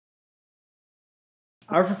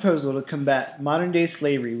Our proposal to combat modern-day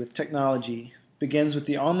slavery with technology begins with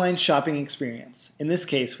the online shopping experience, in this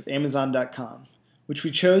case with Amazon.com, which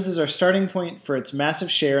we chose as our starting point for its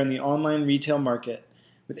massive share in the online retail market,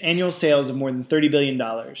 with annual sales of more than $30 billion.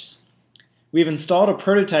 We have installed a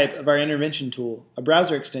prototype of our intervention tool, a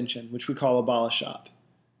browser extension, which we call AboliShop.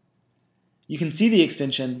 You can see the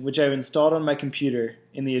extension, which I've installed on my computer,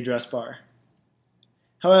 in the address bar.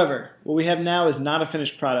 However, what we have now is not a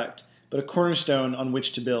finished product, but a cornerstone on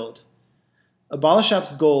which to build.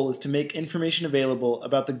 AboliShop's goal is to make information available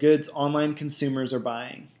about the goods online consumers are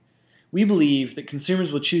buying. We believe that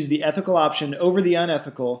consumers will choose the ethical option over the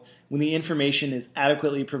unethical when the information is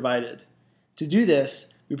adequately provided. To do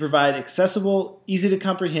this, we provide accessible,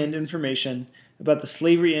 easy-to-comprehend information about the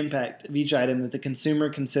slavery impact of each item that the consumer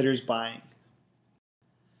considers buying.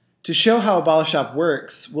 To show how AboliShop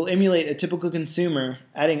works, we'll emulate a typical consumer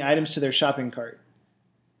adding items to their shopping cart.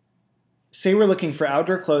 Say we're looking for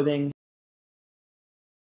outdoor clothing,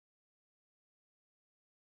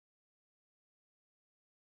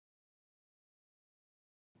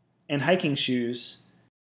 and hiking shoes,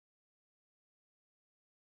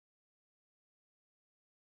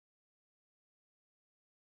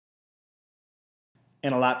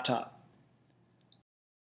 and a laptop.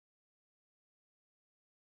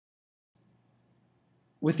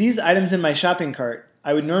 With these items in my shopping cart,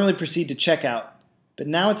 I would normally proceed to checkout, but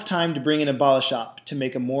now it's time to bring in AboliShop to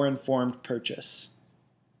make a more informed purchase.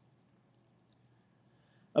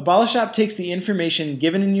 AboliShop takes the information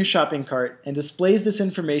given in your shopping cart and displays this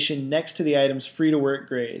information next to the item's free-to-work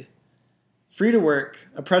grade. Free-to-Work,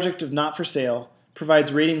 a project of Not for Sale,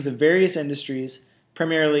 provides ratings of various industries,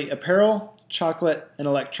 primarily apparel, chocolate, and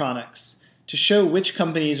electronics, to show which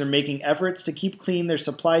companies are making efforts to keep clean their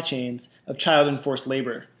supply chains of child and forced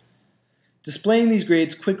labor. Displaying these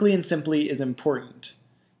grades quickly and simply is important.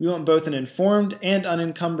 We want both an informed and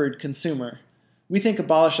unencumbered consumer. We think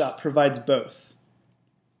AboliShop provides both.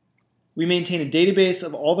 We maintain a database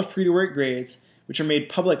of all the free-to-work grades, which are made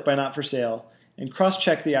public by Not for Sale, and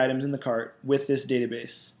cross-check the items in the cart with this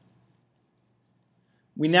database.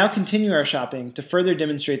 We now continue our shopping to further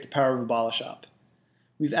demonstrate the power of AboliShop.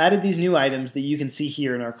 We've added these new items that you can see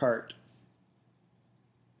here in our cart.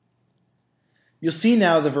 You'll see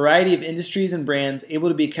now the variety of industries and brands able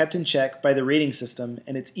to be kept in check by the rating system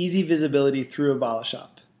and its easy visibility through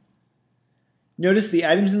AboliShop. Notice the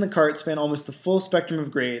items in the cart span almost the full spectrum of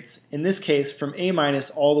grades, in this case from A-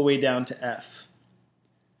 all the way down to F.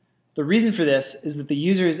 The reason for this is that the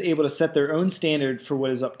user is able to set their own standard for what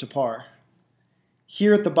is up to par.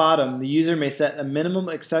 Here at the bottom, the user may set a minimum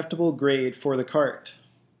acceptable grade for the cart.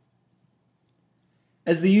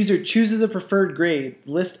 As the user chooses a preferred grade,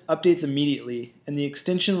 the list updates immediately, and the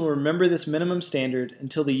extension will remember this minimum standard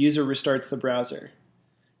until the user restarts the browser.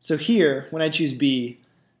 So here, when I choose B,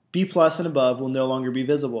 B+ and above will no longer be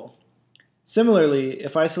visible. Similarly,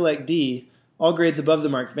 if I select D, all grades above the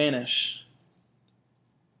mark vanish.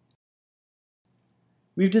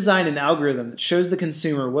 We've designed an algorithm that shows the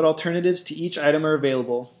consumer what alternatives to each item are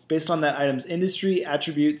available based on that item's industry,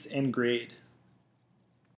 attributes, and grade.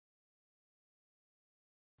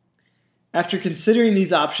 After considering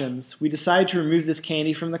these options, we decide to remove this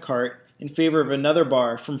candy from the cart in favor of another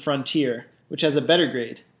bar from Frontier, which has a better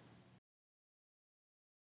grade.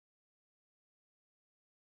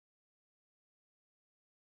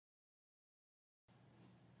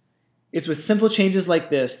 It's with simple changes like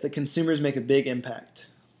this that consumers make a big impact.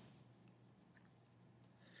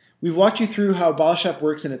 We've walked you through how AboliShop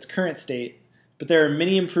works in its current state, but there are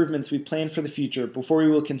many improvements we've planned for the future before we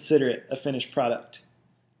will consider it a finished product.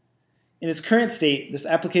 In its current state, this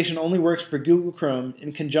application only works for Google Chrome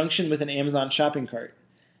in conjunction with an Amazon shopping cart.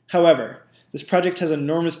 However, this project has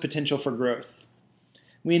enormous potential for growth.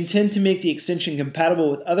 We intend to make the extension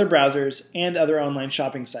compatible with other browsers and other online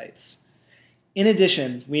shopping sites. In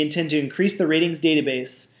addition, we intend to increase the ratings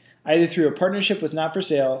database either through a partnership with Not for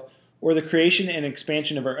Sale or the creation and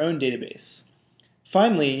expansion of our own database.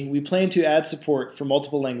 Finally, we plan to add support for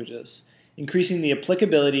multiple languages, increasing the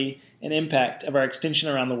applicability and impact of our extension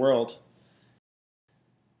around the world.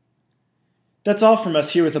 That's all from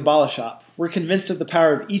us here with AboliShop. We're convinced of the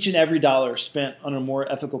power of each and every dollar spent on a more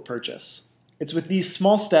ethical purchase. It's with these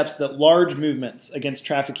small steps that large movements against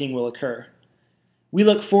trafficking will occur. We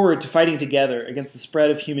look forward to fighting together against the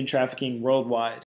spread of human trafficking worldwide.